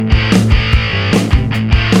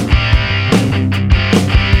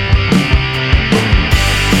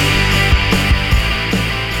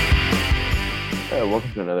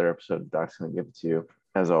to another episode of Doc's Gonna Give It to You.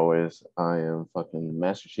 As always, I am fucking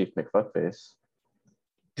Master Chief McFuckface.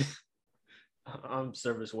 I'm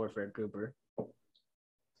Service Warfare Cooper.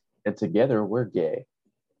 And together we're gay.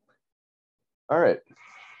 All right.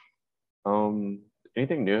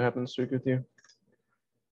 Anything new happened this week with you?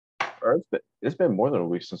 Or it's been more than a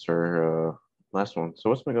week since our last one. So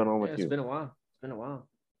what's been going on with you? It's been a while.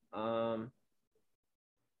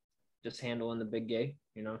 Just handling the big gay,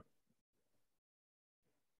 you know.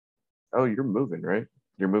 Oh, you're moving, right?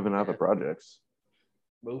 You're moving out of the projects.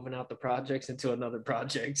 Moving out the projects into another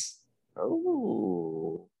projects.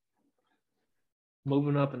 Oh.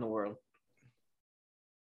 Moving up in the world.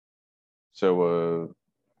 So where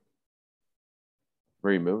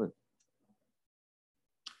are you moving?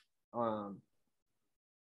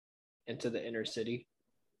 Into the inner city.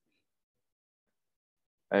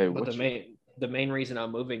 Hey, but the main reason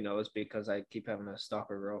I'm moving though is because I keep having a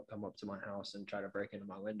stalker girl come up to my house and try to break into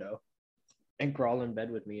my window and crawl in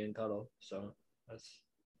bed with me and cuddle. So that's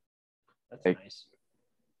nice.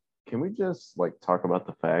 Can we just talk about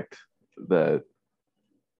the fact that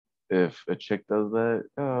if a chick does that,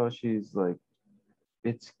 oh, she's like,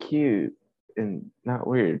 it's cute and not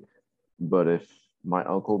weird. But if my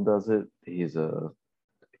uncle does it, he's on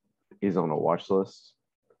a watch list.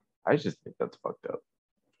 I just think that's fucked up.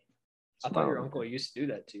 I thought your uncle used to do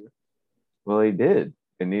that to you. Well, he did,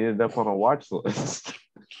 and he ended up on a watch list.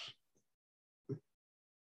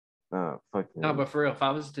 Fuck. No, but for real, if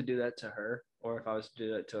I was to do that to her, or if I was to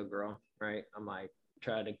do that to a girl, right? I'm like,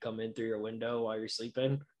 try to come in through your window while you're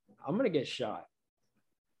sleeping, I'm gonna get shot.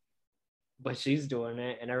 But she's doing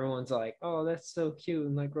it, and everyone's like, "Oh, that's so cute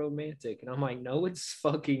and like romantic," and I'm like, "No, it's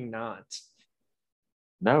fucking not."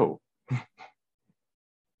 No.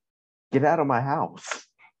 Get out of my house.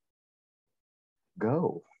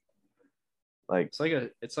 Go. It's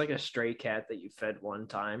like a stray cat that you fed one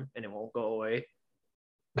time and it won't go away.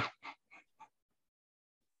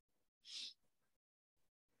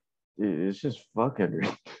 Dude, it's just fucking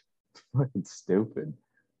stupid.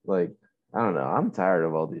 I don't know. I'm tired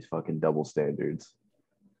of all these fucking double standards.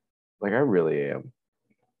 I really am.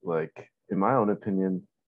 In my own opinion,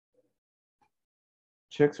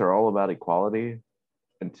 chicks are all about equality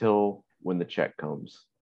until when the check comes.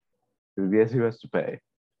 Guess who has to pay?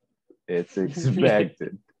 It's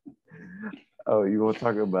expected. Oh, you want to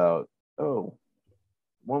talk about,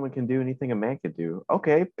 woman can do anything a man can do.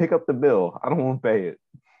 Okay, pick up the bill. I don't want to pay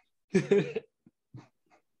it.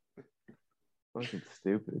 Fucking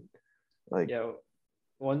stupid.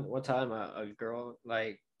 One time a girl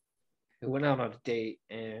who went out on a date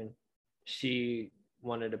and she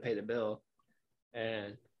wanted to pay the bill,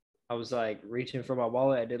 and I was reaching for my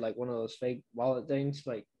wallet. I did one of those fake wallet things,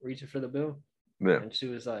 reaching for the bill. Yeah. And she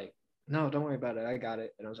was like, "No, don't worry about it. I got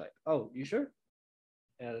it." And I was like, "Oh, you sure?"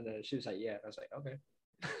 And she was like, "Yeah." I was like, "Okay."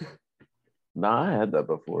 No, I had that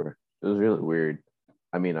before. It was really weird.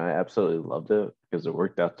 I mean, I absolutely loved it because it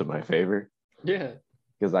worked out to my favor. Yeah.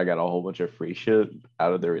 Because I got a whole bunch of free shit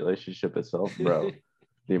out of the relationship itself, bro.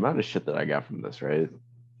 The amount of shit that I got from this, right?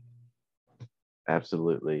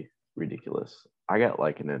 Absolutely ridiculous. I got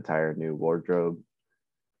an entire new wardrobe.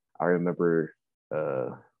 I remember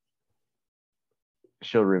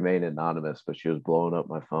she'll remain anonymous, but she was blowing up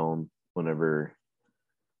my phone whenever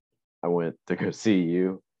I went to go see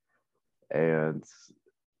you. And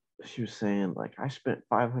she was saying, I spent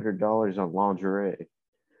 $500 on lingerie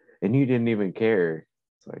and you didn't even care.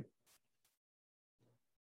 It's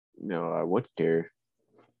no, I would care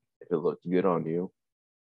if it looked good on you.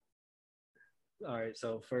 All right,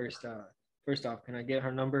 so first off, can I get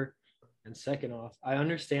her number? And second off, I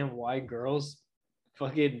understand why girls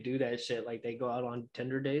fucking do that shit. They go out on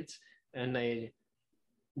Tinder dates and they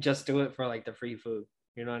just do it for the free food.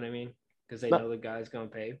 You know what I mean? Because they know the guy's gonna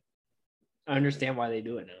pay. I understand why they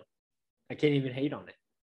do it now. I can't even hate on it.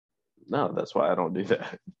 No, that's why I don't do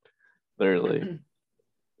that. Literally.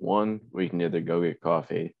 One, we can either go get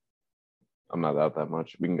coffee. I'm not out that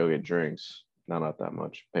much. We can go get drinks. Not out that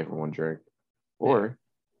much. Pay for one drink. Or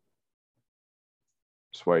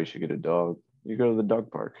that's why you should get a dog. You go to the dog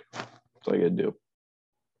park. That's all you gotta do.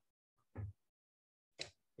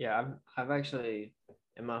 Yeah, I've actually,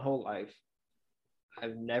 in my whole life,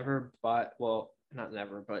 I've never bought, well, not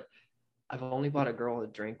never, but I've only bought a girl a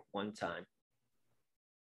drink one time.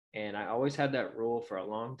 And I always had that rule for a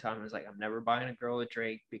long time. It's I'm never buying a girl a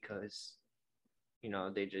drink because,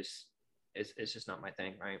 they just, it's just not my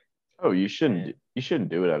thing, right? Oh, you shouldn't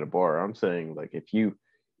do it at a bar. I'm saying if you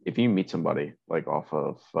meet somebody off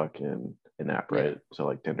of fucking an app, right?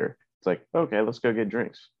 So Tinder, it's okay, let's go get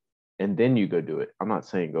drinks. And then you go do it. I'm not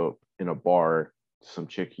saying go in a bar some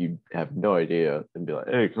chick you have no idea and be like,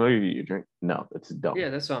 hey, can I get you a drink? No, that's dumb. Yeah,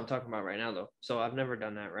 that's what I'm talking about right now, though. So I've never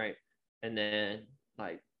done that, right? And then,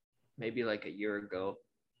 like, maybe like a year ago,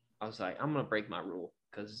 I was like, I'm gonna break my rule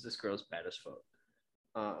because this girl's bad as fuck.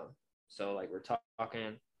 So like we're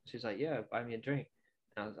talking. She's like, yeah, buy me a drink.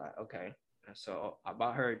 And I was like, okay. And so I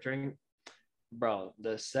bought her a drink. Bro,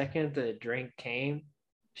 the second the drink came,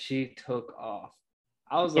 she took off.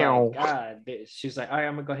 I was like, God. She's like, all right,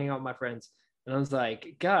 I'm gonna go hang out with my friends. And I was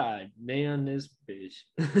like, God, man, this bitch.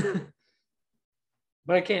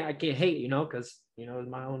 But I can't hate, because it's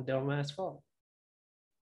my own dumb ass fault.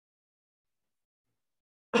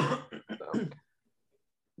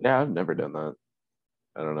 Yeah, I've never done that.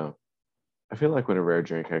 I don't know. I feel like whenever I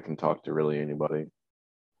drink, I can talk to really anybody.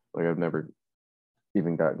 Like I've never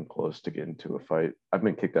even gotten close to getting into a fight. I've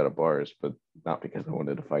been kicked out of bars, but not because I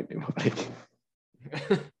wanted to fight anybody.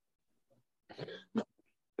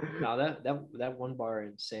 No, that one bar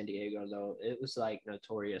in San Diego though, it was like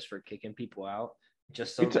notorious for kicking people out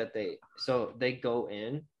just so that they go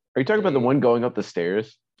in. Are you talking about the one going up the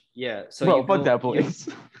stairs? Yeah, so bro, fuck that place.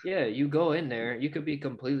 You go in there. You could be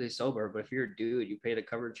completely sober, but if you're a dude, you pay the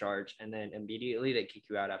cover charge, and then immediately they kick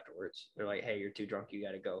you out afterwards. They're like, "Hey, you're too drunk. You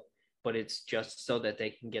got to go." But it's just so that they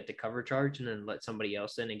can get the cover charge and then let somebody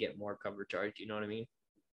else in and get more cover charge. You know what I mean?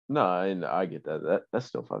 No, I get that. That's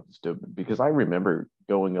still fucking stupid because I remember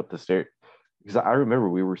going up the stairs because I remember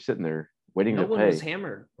we were sitting there waiting to pay. No one was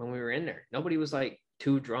hammered when we were in there. Nobody was like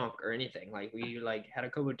too drunk or anything. Like we like had a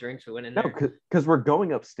couple of drinks. We went in there. No, because we're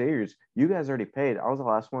going upstairs. You guys already paid. I was the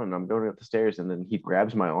last one, and I'm going up the stairs, and then he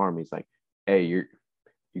grabs my arm. He's like, "Hey, you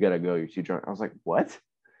gotta go. You're too drunk." I was like, "What?"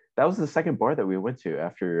 That was the second bar that we went to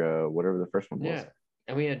after whatever the first one was. Yeah,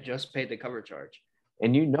 and we had just paid the cover charge.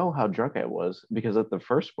 And you know how drunk I was because at the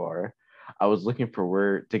first bar, I was looking for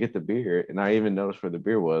where to get the beer, and I even noticed where the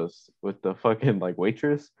beer was with the fucking like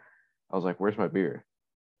waitress. I was like, "Where's my beer?"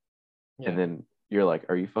 Yeah. And then you're like,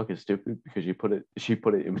 "Are you fucking stupid?" Because she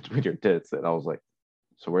put it in between your tits, and I was like,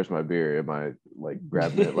 "So where's my beer?" Am I like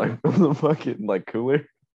grabbing it like from the fucking like cooler?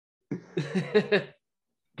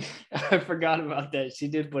 I forgot about that. She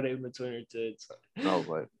did put it in between her tits. I was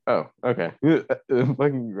like, "Oh, okay."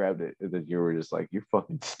 Fucking grabbed it, and then you were just like, "You're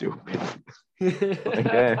fucking stupid." Like,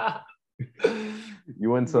 hey, you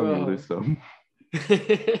win some, you lose some.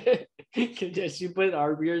 She put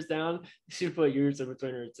our beers down. She put yours in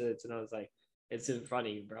between her tits, and I was like, "It's in front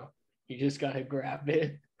of you, bro. You just gotta grab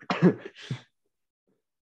it."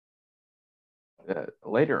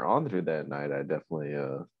 Later on through that night, I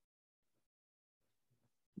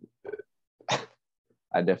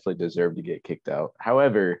definitely deserved to get kicked out.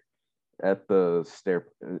 However, at the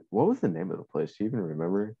what was the name of the place? Do you even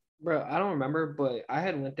remember? Bro, I don't remember, but I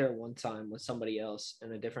had went there one time with somebody else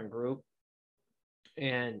in a different group,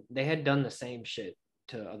 and they had done the same shit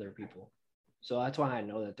to other people. So that's why I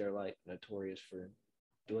know that they're like notorious for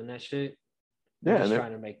doing that shit. They're just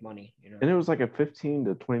trying to make money, And it was like a $15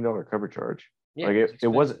 to $20 cover charge. Yeah, like it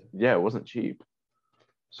wasn't. Yeah, it wasn't cheap.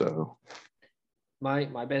 So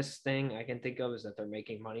my best thing I can think of is that they're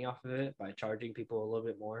making money off of it by charging people a little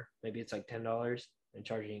bit more. Maybe it's like $10 and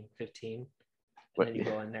charging 15. And then you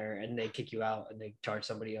go in there and they kick you out and they charge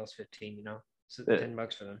somebody else 15. So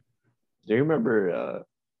 $10 for them. Do you remember?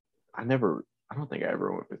 I don't think I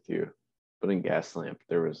ever went with you, but in Gaslamp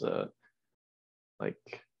there was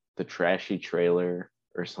like the trashy trailer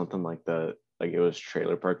or something like that. Like it was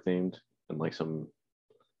trailer park themed and like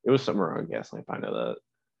it was somewhere on Gaslamp. I know that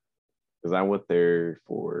because I went there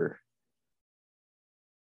for.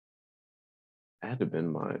 I had to have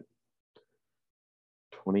been my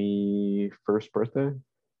 21st birthday,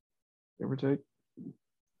 give or take.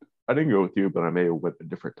 I didn't go with you, but I may have went a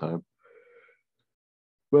different time.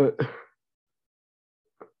 But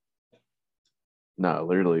no,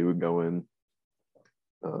 literally, we'd go in.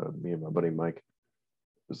 Me and my buddy Mike. It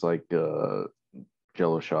was like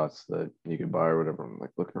Jello shots that you could buy or whatever. I'm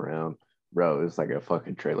like looking around, bro. It's like a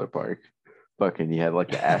fucking trailer park. Fucking, you had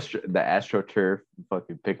like the AstroTurf,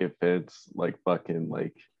 fucking picket fence, like fucking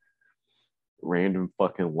like random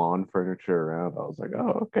fucking lawn furniture around. I was like,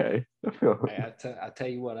 oh, okay. I tell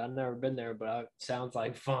you what, I've never been there, but it sounds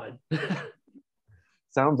like fun.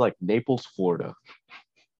 Sounds like Naples, Florida.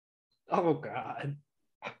 Oh God.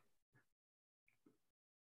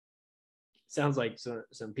 Sounds like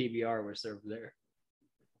some PBR was served there.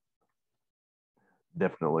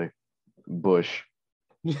 Definitely. Bush.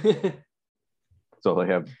 So they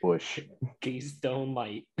have Bush. Keystone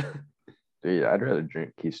Light. Dude, I'd rather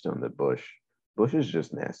drink Keystone than Bush. Bush is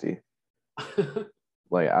just nasty.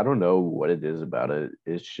 Like, I don't know what it is about it.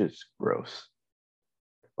 It's just gross.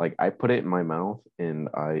 Like, I put it in my mouth and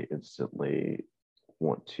I instantly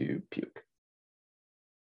want to puke.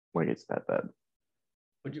 Like it's that bad.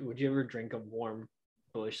 Would you ever drink a warm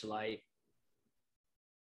Bush Light?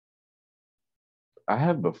 I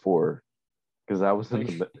have before because I was in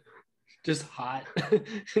Like the just hot.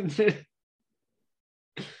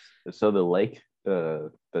 so the lake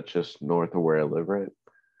that's just north of where I live, right?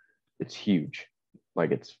 It's huge.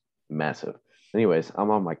 Like it's massive. Anyways,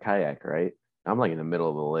 I'm on my kayak, right? I'm like in the middle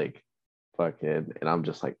of the lake, fucking, and I'm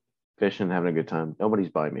just like fishing, having a good time. Nobody's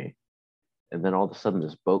by me. And then all of a sudden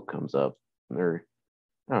this boat comes up and they're,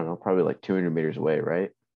 I don't know, probably like 200 meters away,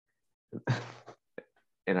 right?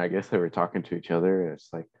 And I guess they were talking to each other. And it's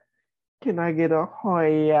like, can I get a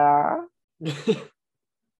Hoya?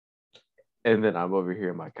 And then I'm over here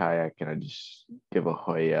in my kayak and I just give a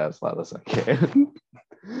Hoya as loud as I can.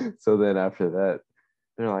 So then after that,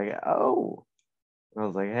 they're like, oh. And I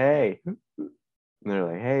was like, hey. And they're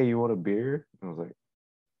like, hey, you want a beer? And I was like,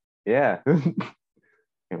 yeah.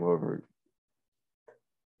 Came over,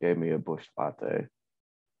 gave me a bush latte.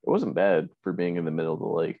 It wasn't bad for being in the middle of the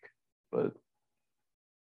lake, but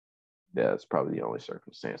yeah, it's probably the only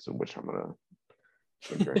circumstance in which I'm gonna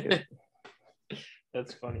drink it.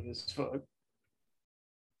 That's funny as fuck.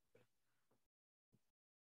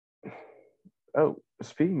 Oh,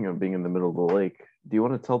 speaking of being in the middle of the lake, do you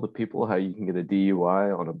want to tell the people how you can get a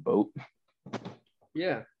DUI on a boat?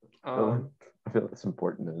 Yeah. I feel that's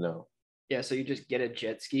important to know. Yeah, so you just get a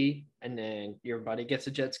jet ski and then your buddy gets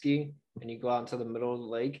a jet ski and you go out into the middle of the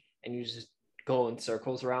lake and you just go in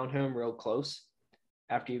circles around him real close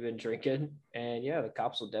after you've been drinking. And yeah, the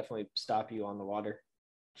cops will definitely stop you on the water.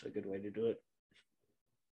 It's a good way to do it.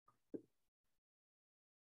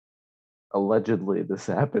 Allegedly, this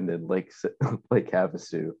happened in Lake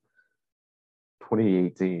Havasu,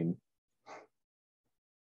 2018.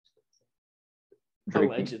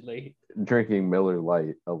 Allegedly. Drinking Miller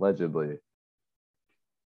Lite, allegedly.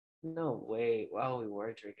 No way. Wow, we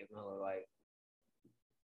were drinking Miller Lite.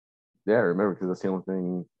 Yeah, I remember because that's the only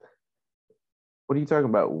thing. What are you talking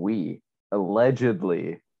about? We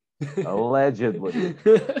allegedly, allegedly,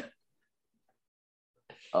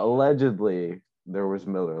 allegedly, there was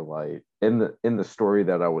Miller Lite in the story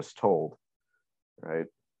that I was told. Right.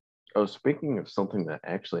 Oh, speaking of something that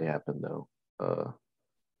actually happened though,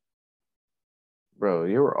 bro,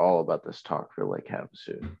 you were all about this talk for Lake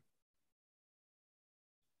Havasu.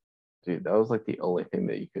 Dude, that was like the only thing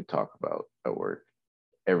that you could talk about at work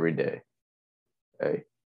every day. Hey,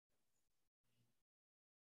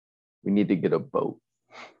 we need to get a boat.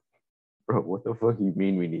 Bro, what the fuck you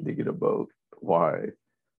mean we need to get a boat? Why?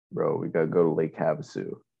 Bro, we gotta go to Lake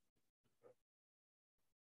Havasu.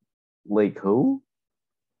 Lake who?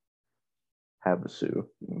 Havasu.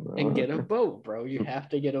 And get a boat, bro. You have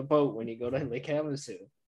to get a boat when you go to Lake Havasu.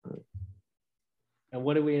 And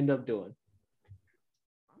what did we end up doing?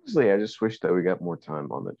 Honestly, I just wish that we got more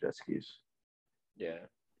time on the jet skis. Yeah,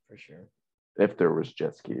 for sure. If there was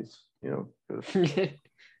jet skis, I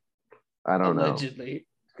don't Allegedly.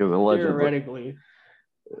 Because Theoretically.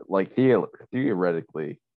 Like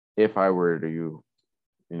theoretically, if I were to,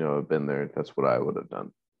 have been there, that's what I would have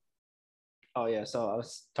done. Oh yeah, so I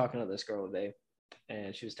was talking to this girl today,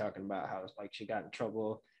 and she was talking about how like she got in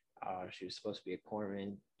trouble. She was supposed to be a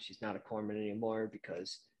corpsman. She's not a corpsman anymore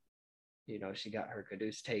because, she got her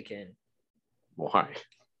caduce taken. Why?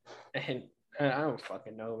 And I don't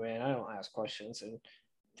fucking know, man. I don't ask questions. And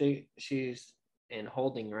she's in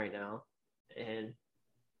holding right now, and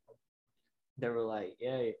they were like,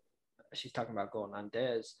 "Yeah," she's talking about going on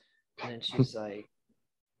Des, and then she's like,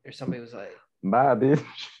 or somebody was like, "Bye, bitch."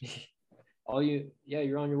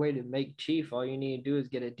 You're on your way to make chief. All you need to do is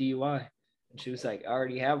get a DUI. And she was like, I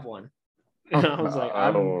already have one. And I was like,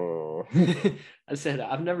 I said,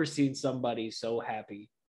 I've never seen somebody so happy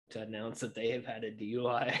to announce that they have had a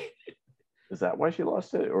DUI. Is that why she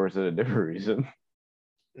lost it, or is it a different reason?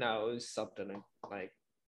 No, it was something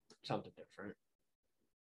different.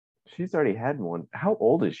 She's already had one. How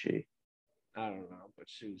old is she? I don't know, but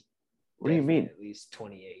she was. What do you mean? At least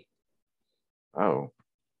 28. Oh,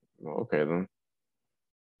 well, okay then.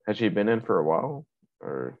 Has she been in for a while,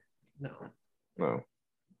 or no? No.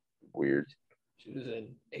 Weird. She was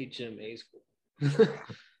in HMA school. I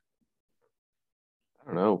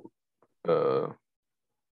don't know.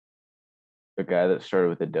 The guy that started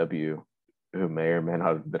with a W, who may or may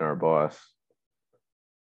not have been our boss,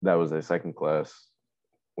 that was a second class.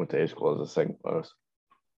 Went to A school as a second class.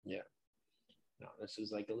 Yeah. No, this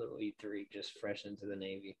is like a little E3, just fresh into the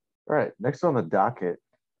Navy. All right. Next on the docket,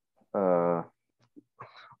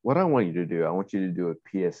 what I want you to do, I want you to do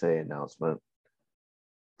a PSA announcement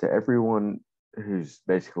to everyone who's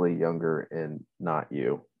basically younger and not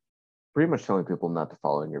you. Pretty much telling people not to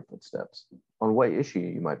follow in your footsteps. On what issue,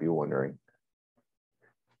 you might be wondering.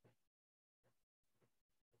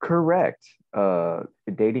 Correct.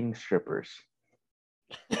 Dating strippers.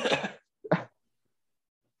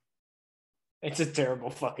 It's a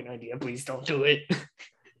terrible fucking idea. Please don't do it.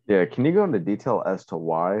 Yeah, can you go into detail as to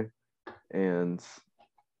why and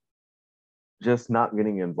just not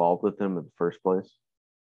getting involved with them in the first place?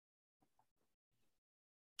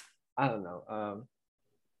 I don't know.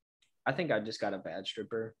 I think I just got a bad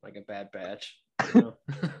stripper, like a bad batch. You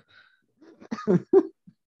know?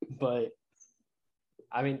 But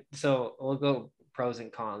I mean, so we'll go pros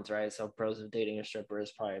and cons, right? So pros of dating a stripper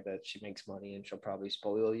is probably that she makes money and she'll probably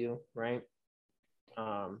spoil you, right?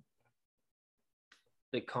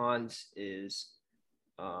 The cons is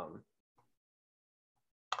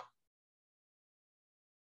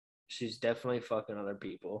she's definitely fucking other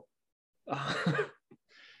people. I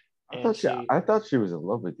thought she was in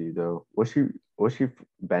love with you though. Was she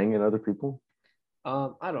banging other people?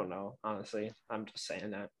 I don't know, honestly. I'm just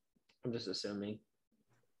saying that. I'm just assuming.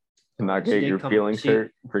 To not get your feelings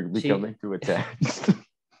hurt for becoming too attached.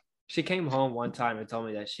 She came home one time and told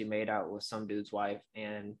me that she made out with some dude's wife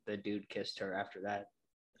and the dude kissed her after that.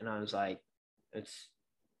 And I was like, it's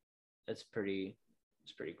pretty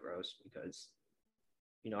gross because,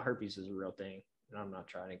 you know, herpes is a real thing and I'm not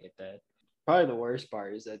trying to get that. Probably the worst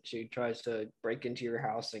part is that she tries to break into your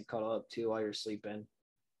house and cuddle up to you while you're sleeping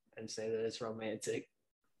and say that it's romantic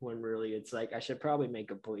when really it's like, I should probably make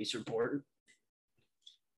a police report.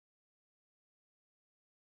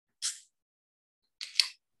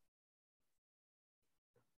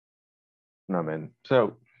 No, man.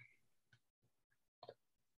 So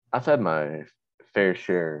I've had my fair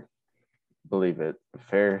share, believe it,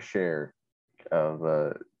 fair share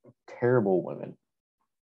of terrible women.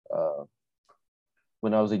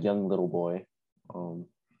 When I was a young little boy,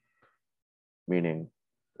 meaning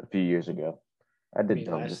a few years ago, I did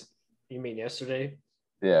dumb. You mean yesterday?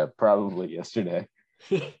 Yeah, probably yesterday.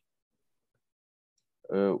 We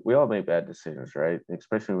all make bad decisions, right?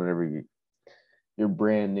 Especially whenever you're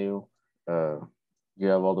brand new. You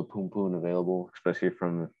have all the poom poom available, especially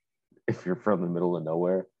if you're from the middle of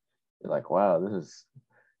nowhere. You're like, wow, this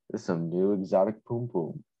is some new exotic poom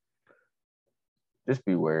poom. Just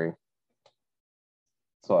be wary.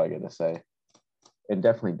 That's all I gotta say. And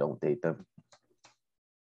definitely don't date them.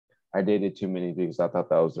 I dated too many because I thought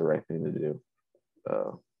that was the right thing to do.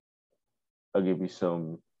 I'll give you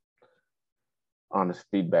some honest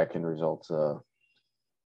feedback and results.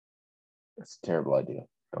 It's a terrible idea.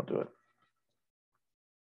 Don't do it.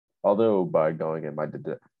 Although by going in my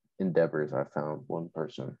endeavors, I found one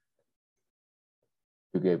person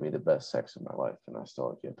who gave me the best sex in my life, and I still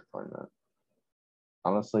have yet to find that.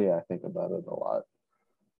 Honestly, I think about it a lot.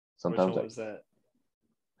 Sometimes. Which one was that?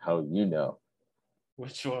 How you know?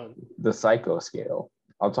 Which one? The psycho scale.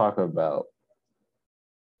 I'll talk about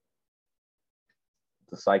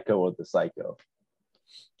the psycho of the psycho.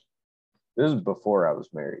 This is before I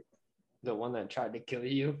was married. The one that tried to kill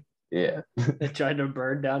you? Yeah. That tried to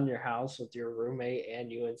burn down your house with your roommate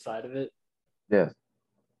and you inside of it? Yeah.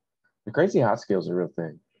 The crazy hot scale is a real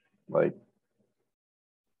thing. Like,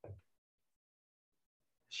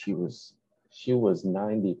 she was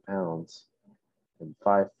 90 pounds and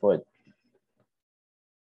 5 foot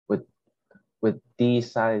with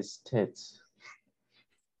D-sized tits.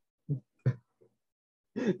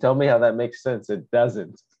 Tell me how that makes sense. It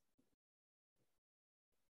doesn't.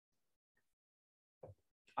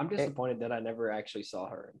 I'm disappointed that I never actually saw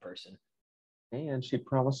her in person. And she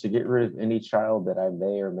promised to get rid of any child that I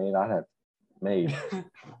may or may not have made.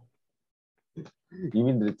 You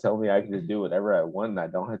mean to tell me I can do whatever I want and I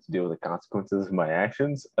don't have to deal with the consequences of my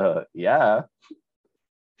actions? Yeah.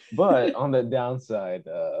 But on the downside,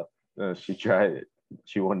 she tried it.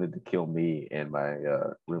 She wanted to kill me and my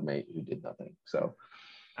roommate who did nothing. So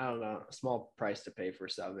I don't know. A small price to pay for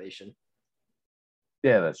salvation.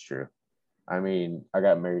 Yeah, that's true. I mean, I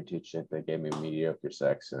got married to a chick that gave me mediocre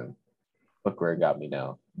sex, and look where it got me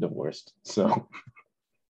now, divorced. So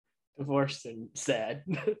divorced and sad.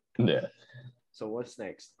 Yeah. So what's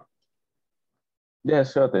next? Yeah,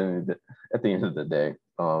 so at the end of the day,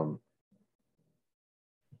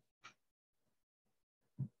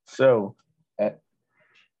 so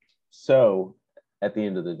at the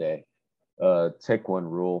end of the day, take one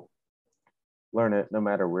rule, learn it no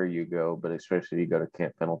matter where you go, but especially if you go to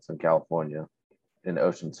Camp Pendleton, California, in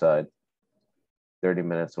Oceanside, 30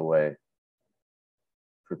 minutes away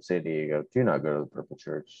from San Diego. Do not go to the Purple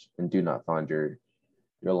Church and do not find your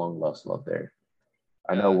long lost love there.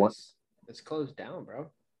 I know it's closed down, bro.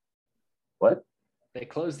 What? They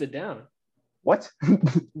closed it down. What?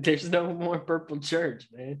 There's no more Purple Church,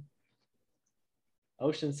 man.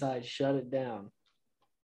 Oceanside shut it down.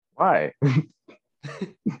 Why?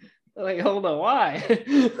 Like, hold on, why?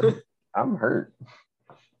 I'm hurt.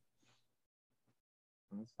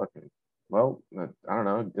 That's fucking. Well, I don't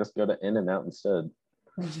know. Just go to In-N-Out instead.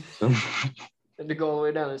 Had to go all the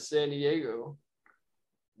way down to San Diego.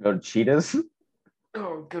 Go to Cheetahs.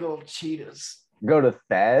 Oh, good old Cheetahs. Go to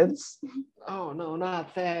Thad's. Oh no,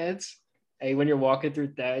 not Thad's. Hey, when you're walking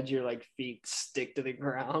through Thad's, your like feet stick to the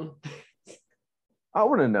ground. I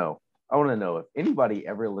want to know. I want to know if anybody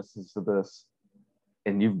ever listens to this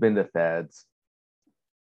and you've been to Thad's.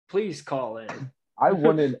 Please call in. I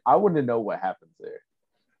want to know what happens there.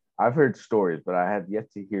 I've heard stories, but I have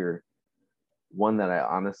yet to hear one that I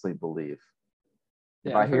honestly believe.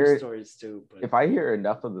 Yeah, If I I've hear heard it, stories too. But if I hear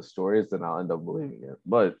enough of the stories, then I'll end up believing it.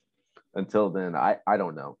 But until then, I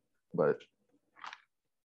don't know. But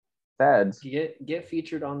Thad's, get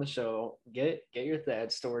featured on the show. Get your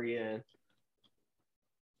Thad story in.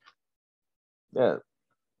 yeah.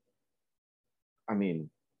 I mean,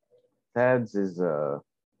 Thad's is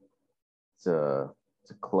it's a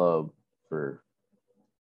club for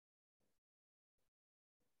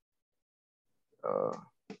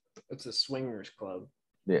It's a swingers club.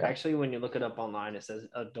 yeah. Actually, when you look it up online, it says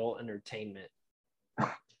adult entertainment.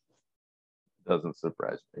 Doesn't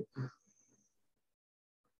surprise me.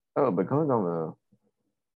 Oh, but going on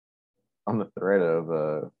the thread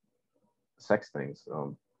of sex things,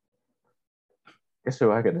 guess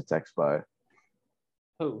who I get a text by?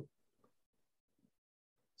 Who?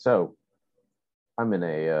 So I'm in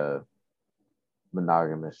a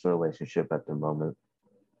monogamous relationship at the moment.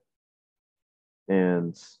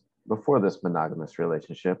 And before this monogamous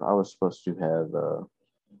relationship, I was supposed to have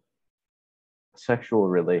sexual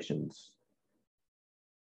relations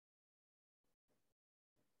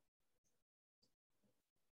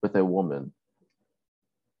with a woman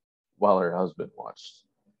while her husband watched.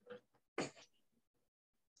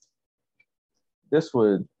 This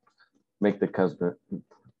would make the husband.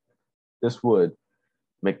 This would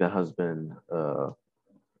make the husband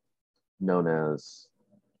known as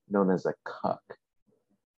a cuck.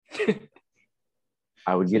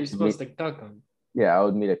 I would So get you're to supposed meet. to cuck him. Yeah, I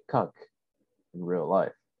would meet a cuck in real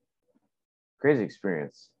life. Crazy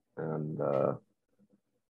experience, and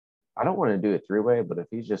I don't want to do a three-way, but if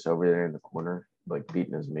he's just over there in the corner, like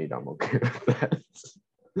beating his meat, I'm okay with that.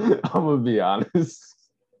 I'm gonna be honest.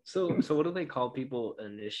 So what do they call people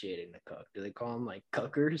initiating the cuck? Do they call them like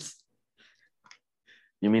cuckers?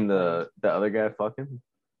 You mean the other guy fucking?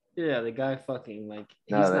 Yeah, the guy fucking, like,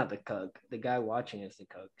 No, he's not the cuck. The guy watching is the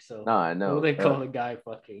cuck. So No, I what know. do they call the guy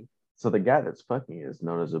fucking? So the guy that's fucking is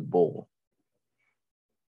known as a bull.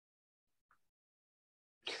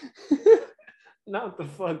 Not the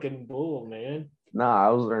fucking bull, man. Nah, I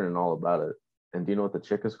was learning all about it. And do you know what the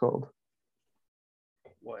chick is called?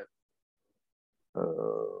 What?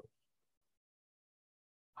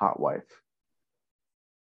 Hot wife.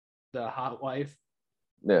 The hot wife?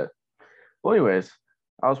 Yeah. Well, anyways,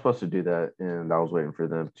 I was supposed to do that, and I was waiting for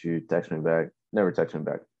them to text me back. Never text me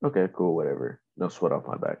back. Okay, cool, whatever. No sweat off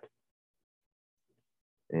my back.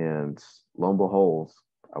 And lo and behold,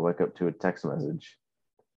 I wake up to a text message.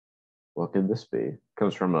 What could this be?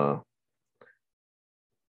 Comes from a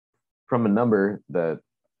number that,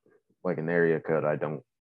 like, an area code I don't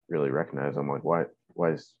really recognize. I'm like, why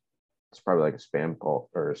is it's probably like a spam call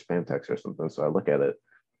or a spam text or something. So I look at it.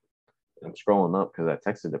 I'm scrolling up because I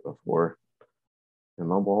texted it before, and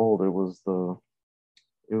lo and behold, it was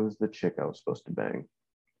the chick I was supposed to bang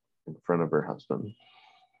in front of her husband.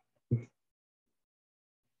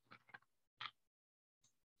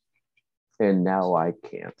 And now I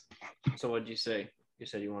can't. So what'd you say? You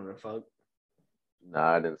said you wanted to fuck? No,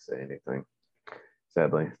 I didn't say anything.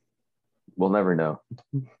 Sadly, we'll never know.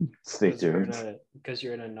 Stay tuned. Because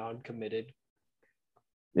you're in a non-committed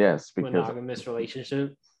Yes, because monogamous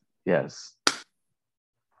relationship. yes.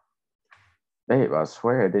 Babe, I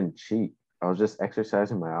swear I didn't cheat. I was just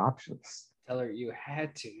exercising my options. Tell her you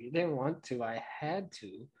had to. You didn't want to. I had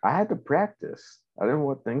to. I had to practice. I didn't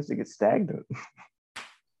want things to get stagnant.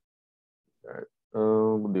 All right.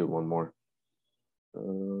 We'll do one more.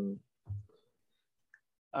 All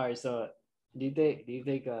right. So, do you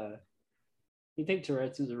think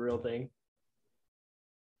Tourette's is a real thing?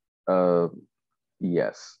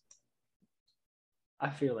 Yes. I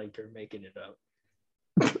feel like you're making it up.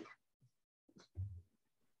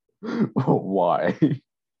 Why?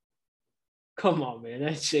 Come on, man.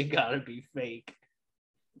 That shit gotta be fake.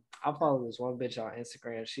 I follow this one bitch on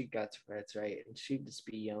Instagram. She got Tourette's, right? And she'd just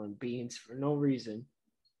be yelling beans for no reason.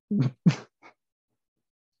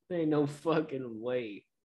 There ain't no fucking way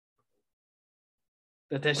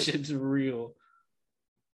that shit's real.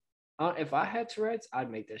 If I had Tourette's,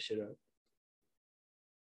 I'd make that shit up.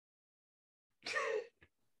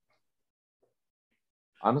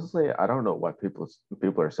 Honestly, I don't know why people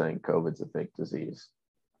are saying COVID's a fake disease.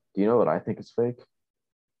 Do you know what I think is fake?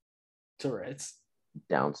 Tourette's.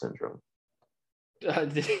 Down syndrome. Uh,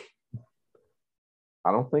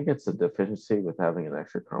 I don't think it's a deficiency with having an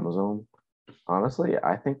extra chromosome. Honestly,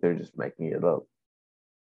 I think they're just making it up.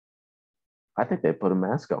 I think they put a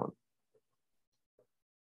mask on.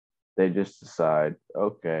 They just decide,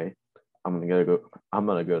 okay, I'm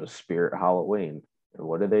gonna go to Spirit Halloween. And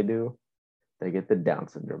what do? They get the Down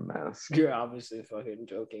syndrome mask. You're obviously fucking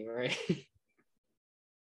joking, right?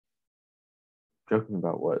 Joking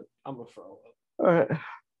about what? I'm a throw up. All right.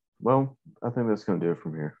 Well, I think that's gonna do it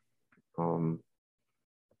from here. Oh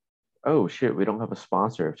shit, we don't have a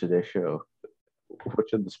sponsor of today's show. What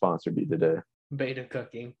should the sponsor be today? Beta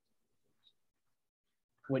cooking.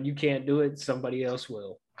 When you can't do it, somebody else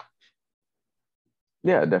will.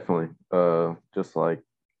 Yeah, definitely. Just like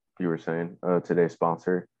you were saying, today's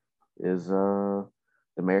sponsor is the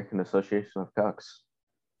American Association of Cucks.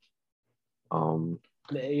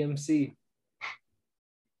 The AMC.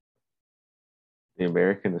 The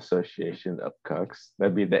American Association of Cucks.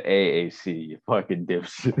 That'd be the AAC, you fucking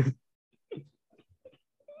dipshit.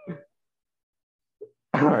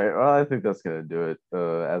 All right, well, I think that's gonna do it.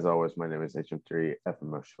 As always, my name is HM3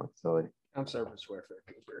 FMO Schmucksilly. I'm Service Warfare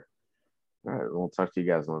Cooper. All right, we'll talk to you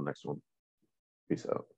guys on the next one. Peace out.